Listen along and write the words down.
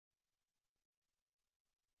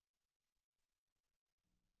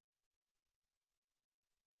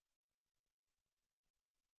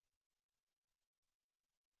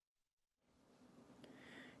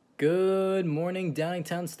Good morning,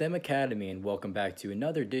 Downingtown STEM Academy, and welcome back to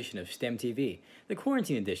another edition of STEM TV, the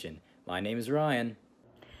Quarantine Edition. My name is Ryan.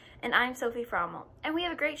 And I'm Sophie Fromal, and we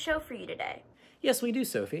have a great show for you today. Yes, we do,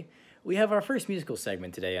 Sophie. We have our first musical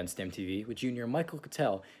segment today on STEM TV with junior Michael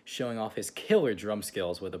Cattell showing off his killer drum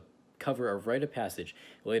skills with a cover of Rite of Passage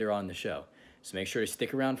later on in the show. So make sure to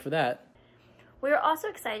stick around for that. We are also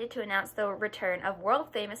excited to announce the return of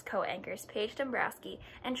world-famous co-anchors Paige Dombrowski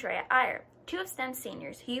and Shreya Iyer, two of STEM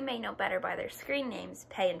seniors who you may know better by their screen names,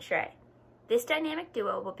 Paige and Shreya. This dynamic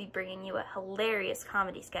duo will be bringing you a hilarious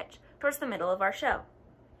comedy sketch towards the middle of our show.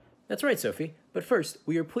 That's right, Sophie. But first,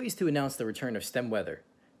 we are pleased to announce the return of STEM weather.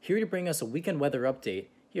 Here to bring us a weekend weather update,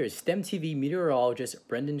 here is STEM TV meteorologist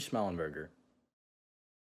Brendan Schmalenberger.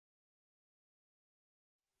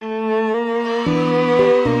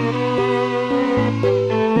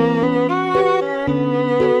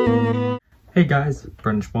 Hey guys,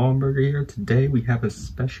 Brendan Schmalenberger here. Today we have a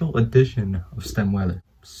special edition of STEM weather.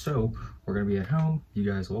 So we're going to be at home, you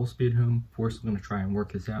guys will also be at home. We're still going to try and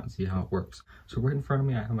work this out and see how it works. So right in front of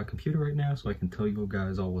me I have my computer right now so I can tell you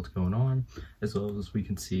guys all what's going on, as well as we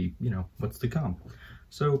can see, what's to come.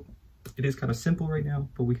 So it is kind of simple right now,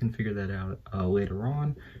 but we can figure that out later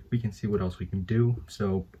on. We can see what else we can do.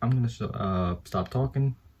 So I'm going to stop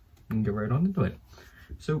talking and get right on into it.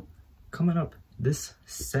 So coming up this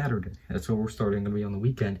Saturday, that's when we're starting, going to be on the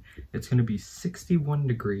weekend. It's going to be 61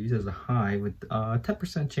 degrees as a high with a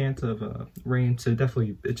 10% chance of rain. So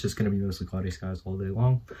definitely it's just going to be mostly cloudy skies all day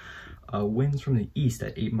long. Winds from the east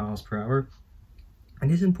at 8 miles per hour.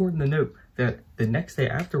 And it's important to note that the next day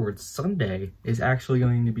afterwards, Sunday, is actually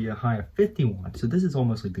going to be a high of 51. So this is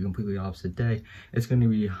almost like the completely opposite day. It's going to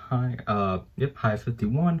be high of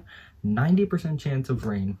 51, 90% chance of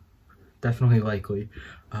rain. Definitely likely.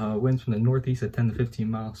 Winds from the northeast at 10 to 15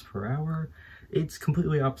 miles per hour. It's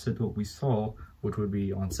completely opposite to what we saw, which would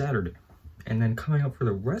be on Saturday. And then coming up for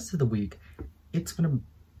the rest of the week, it's going to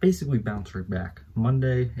basically bounce right back.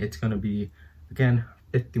 Monday, it's going to be, again,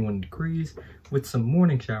 51 degrees with some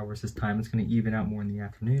morning showers this time. It's going to even out more in the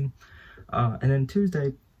afternoon. And then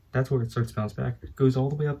Tuesday, that's where it starts to bounce back. It goes all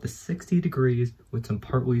the way up to 60 degrees with some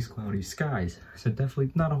partly cloudy skies. So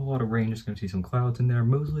definitely not a whole lot of rain, just going to see some clouds in there,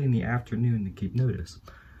 mostly in the afternoon to keep notice.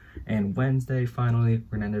 And Wednesday, finally,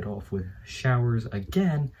 we're going to end it off with showers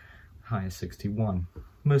again, high of 61,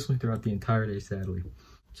 mostly throughout the entire day, sadly.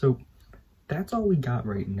 So that's all we got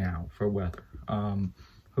right now for weather.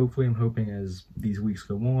 Hopefully, I'm hoping as these weeks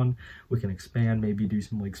go on, we can expand, maybe do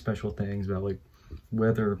some like special things about like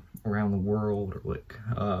weather around the world, or like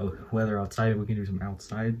weather outside. We can do some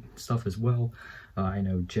outside stuff as well. I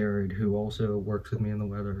know Jared, who also works with me in the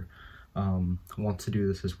weather, wants to do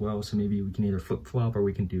this as well, so maybe we can either flip-flop or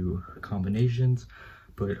we can do combinations.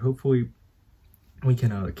 But hopefully we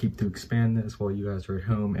can keep to expand this while you guys are at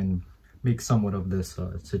home and make somewhat of this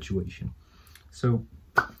situation. So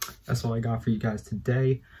that's all I got for you guys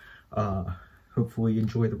today. Hopefully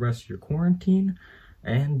enjoy the rest of your quarantine,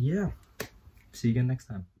 and yeah, see you again next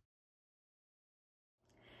time.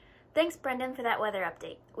 Thanks, Brendan, for that weather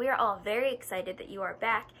update. We are all very excited that you are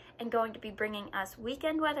back and going to be bringing us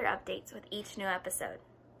weekend weather updates with each new episode.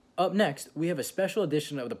 Up next, we have a special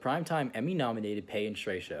edition of the primetime Emmy-nominated Paige and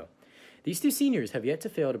Shreya show. These two seniors have yet to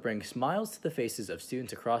fail to bring smiles to the faces of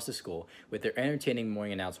students across the school with their entertaining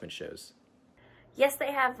morning announcement shows. Yes,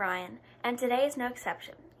 they have, Ryan, and today is no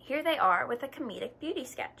exception. Here they are with a comedic beauty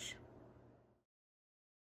sketch.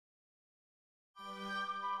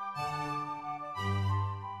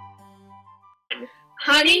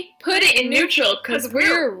 Honey, put it in neutral, cause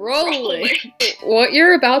we're rolling. What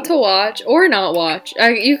you're about to watch, or not watch,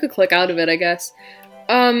 you could click out of it, I guess,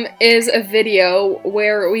 is a video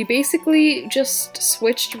where we basically just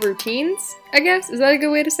switched routines, I guess? Is that a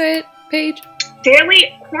good way to say it, Paige?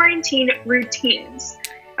 Daily quarantine routines.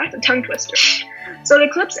 That's a tongue twister. So the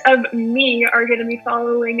clips of me are going to be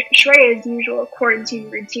following Shreya's usual quarantine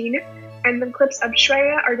routine, and the clips of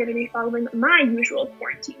Shreya are going to be following my usual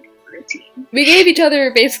quarantine routine. We gave each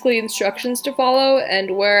other basically instructions to follow,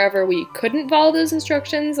 and wherever we couldn't follow those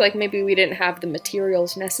instructions, like maybe we didn't have the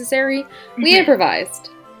materials necessary, we improvised.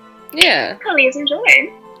 Yeah. Please enjoy.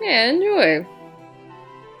 Yeah, enjoy.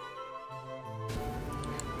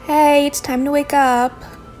 Hey, it's time to wake up.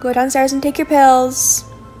 Go downstairs and take your pills.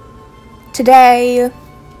 Today.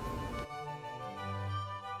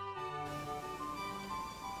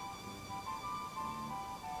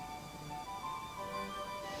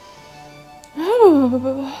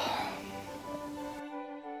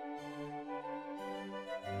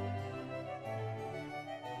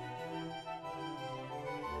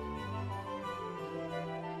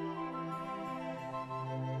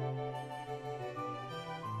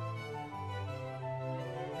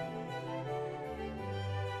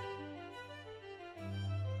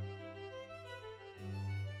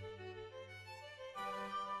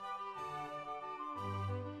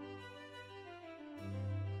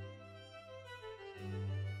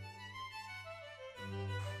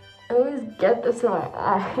 I always get this in my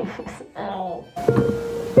eyes. Ow.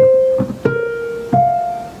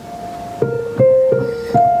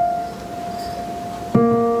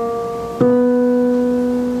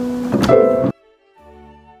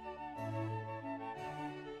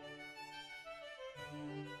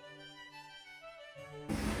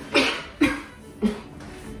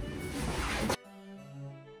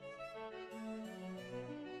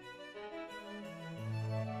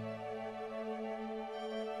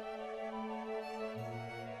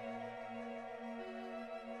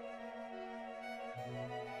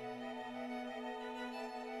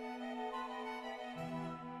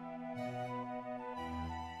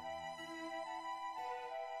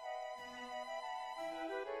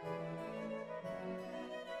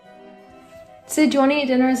 Sid, do you want to eat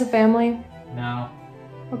dinner as a family? No.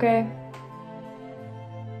 Okay.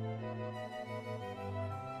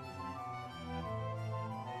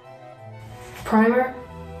 Primer?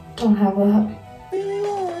 Don't have that.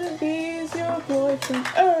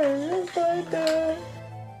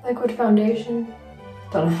 Liquid foundation?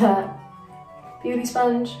 Don't have that. Beauty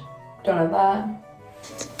sponge? Don't have that.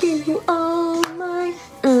 Give you all my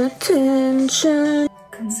attention.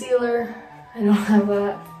 Concealer? I don't have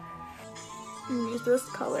that. Use this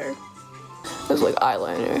color as like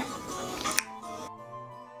eyeliner.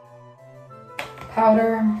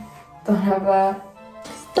 Powder? Don't have that.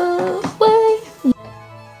 The way.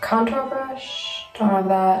 Contour brush? Don't have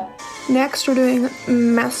that. Next, we're doing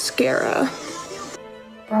mascara.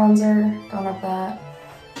 Bronzer? Don't have that.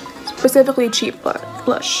 Specifically cheap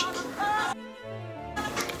blush.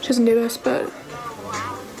 She doesn't do this, but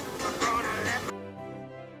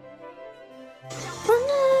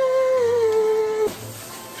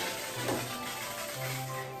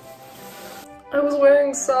I was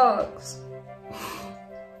wearing socks.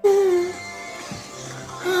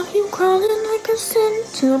 have you crawling like a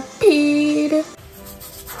centipede?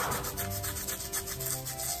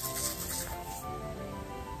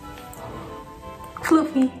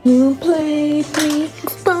 Fluffy. You played me,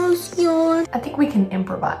 expose your I think we can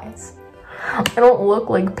improvise. I don't look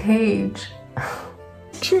like Paige.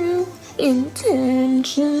 true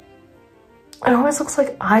intention. It always looks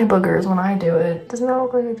like eye boogers when I do it. Doesn't that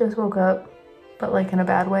look like I just woke up? But like in a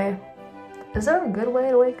bad way? Is there a good way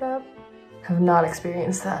to wake up? I have not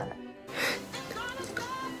experienced that.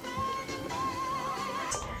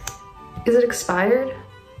 Is it expired?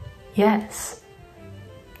 Yes.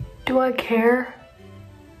 Do I care?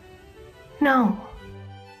 No.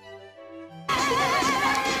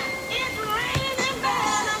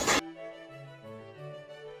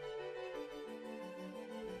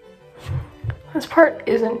 This part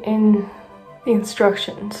isn't in the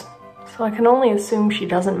instructions, so I can only assume she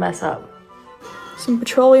doesn't mess up. Some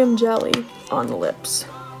petroleum jelly on the lips.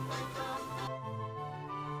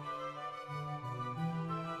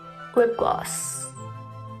 Lip gloss.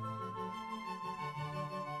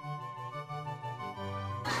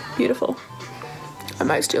 Beautiful. I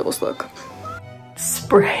might steal this look.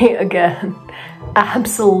 Spray again.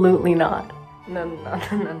 Absolutely not. No, no,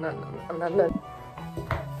 no, no, no, no, no, no.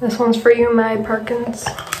 This one's for you, my Perkins.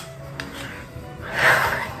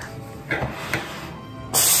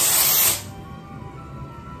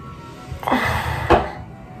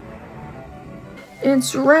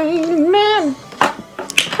 It's raining.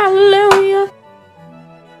 Hallelujah.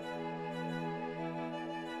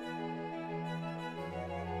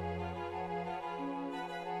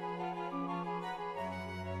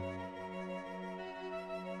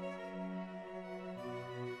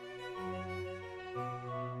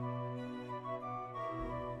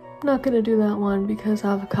 I'm not gonna do that one because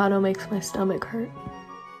avocado makes my stomach hurt.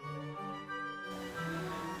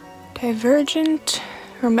 Divergent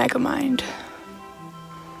or Megamind?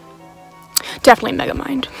 Definitely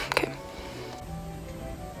Megamind. Okay.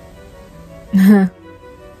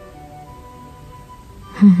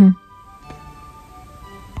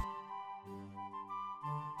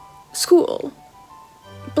 School.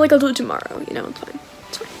 But like I'll do it tomorrow, you know, it's fine.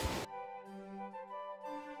 It's fine.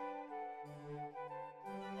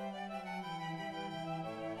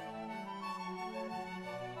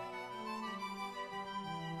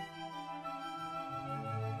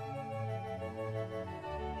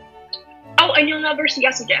 Oh, and you'll never see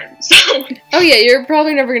us again, so... Oh yeah, you're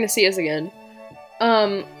probably never gonna see us again.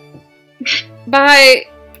 Bye!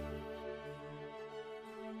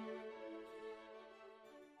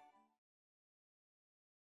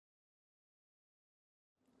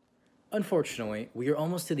 Unfortunately, we are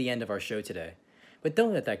almost to the end of our show today. But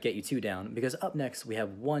don't let that get you too down, because up next we have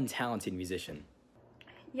one talented musician.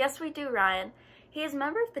 Yes, we do, Ryan. He is a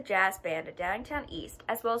member of the jazz band at Downtown East,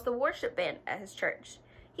 as well as the worship band at his church.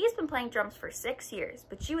 He's been playing drums for 6 years,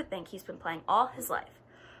 but you would think he's been playing all his life.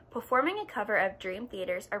 Performing a cover of Dream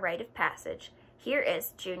Theater's A Rite of Passage, here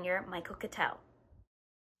is junior Michael Cattell.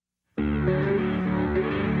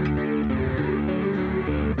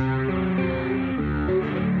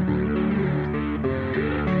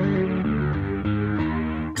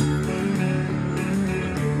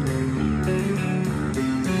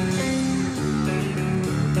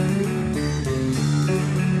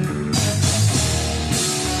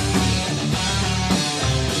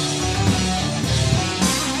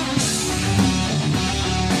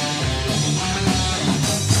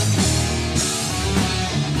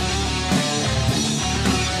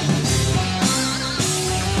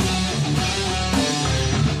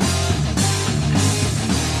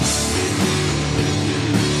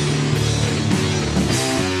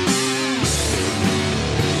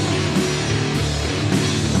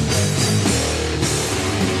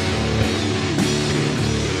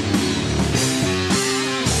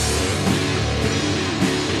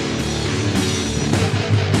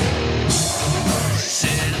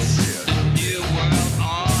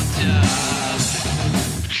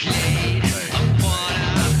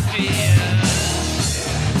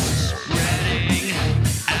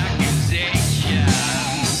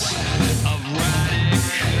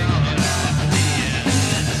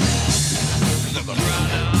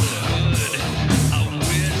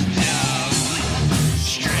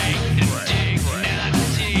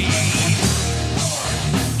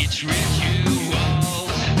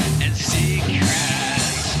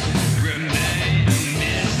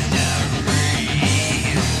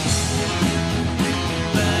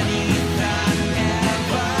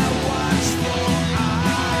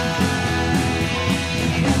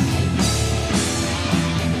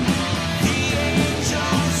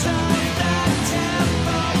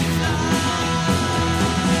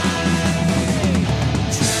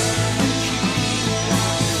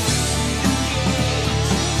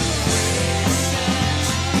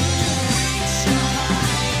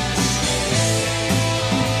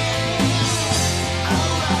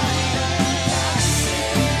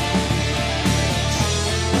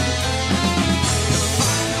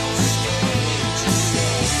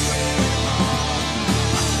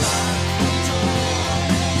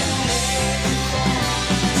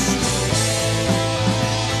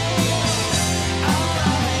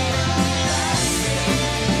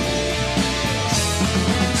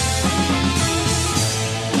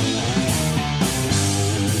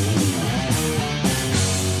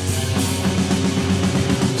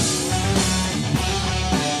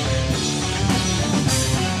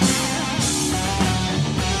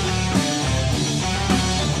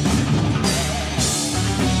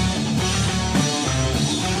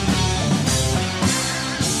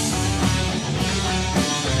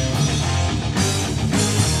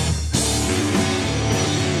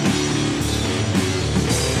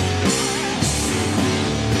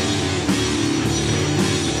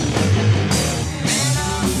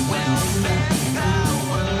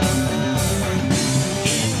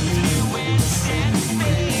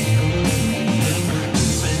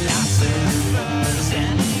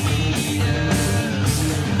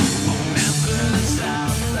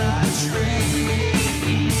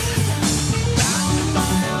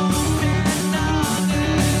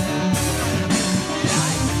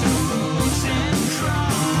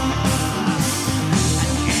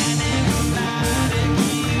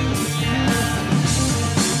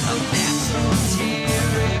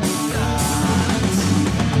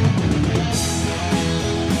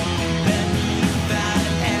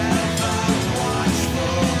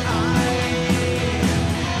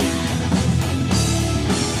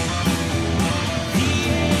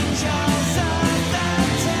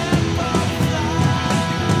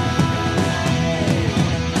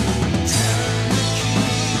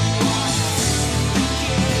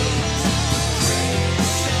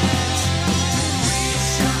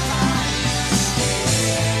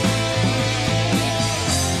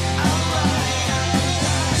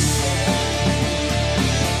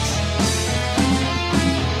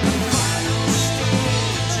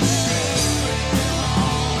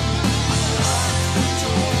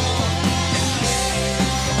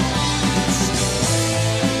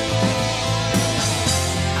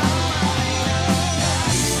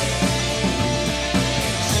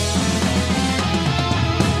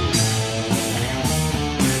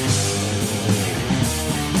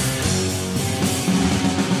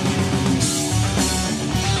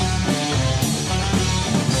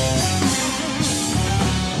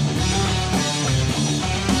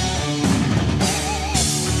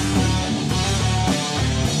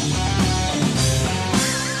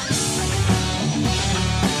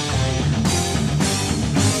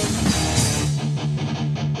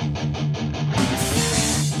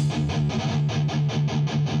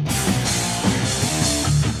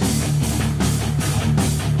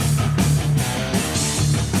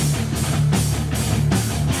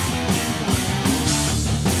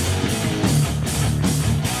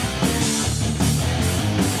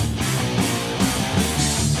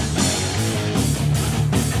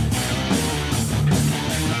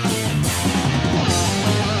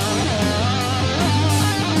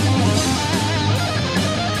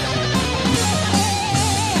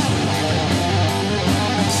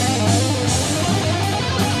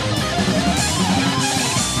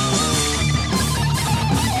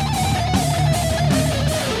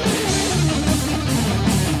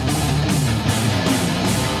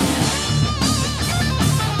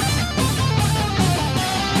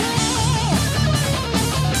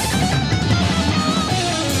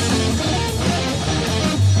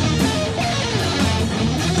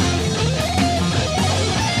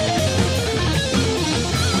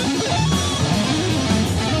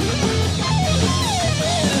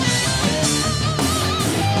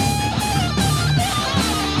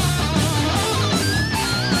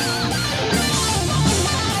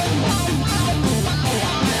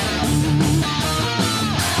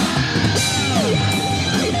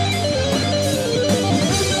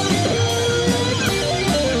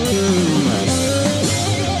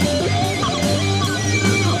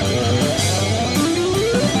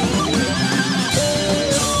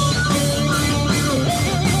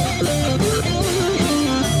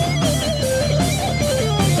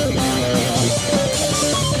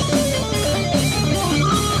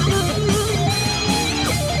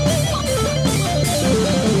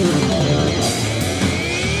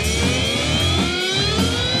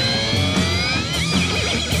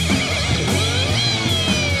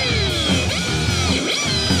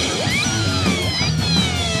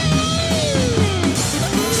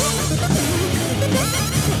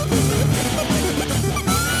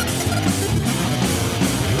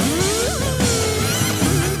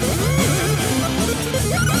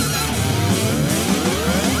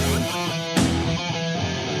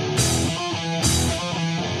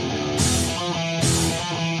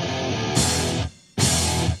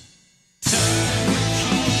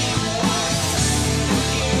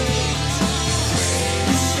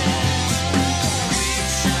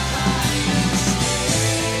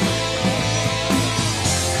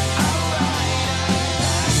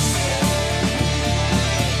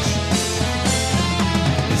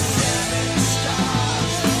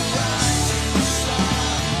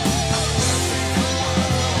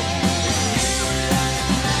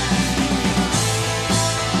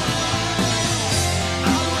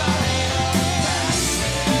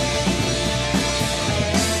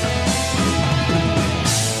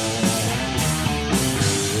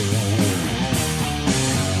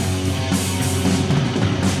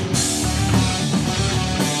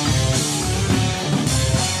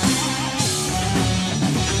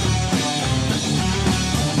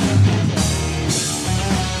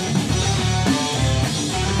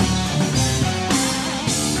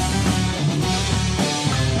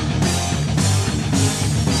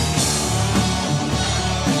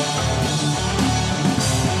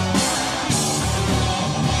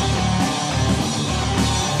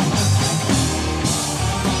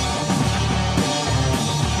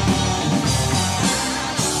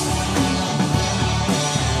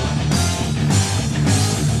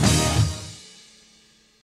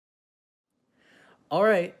 All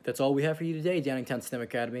right, that's all we have for you today, Downingtown STEM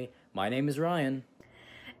Academy. My name is Ryan.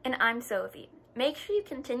 And I'm Sophie. Make sure you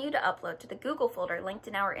continue to upload to the Google folder linked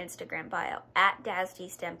in our Instagram bio at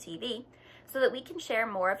DazGStemTV so that we can share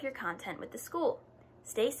more of your content with the school.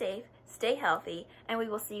 Stay safe, stay healthy, and we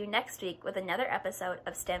will see you next week with another episode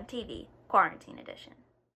of STEM TV Quarantine Edition.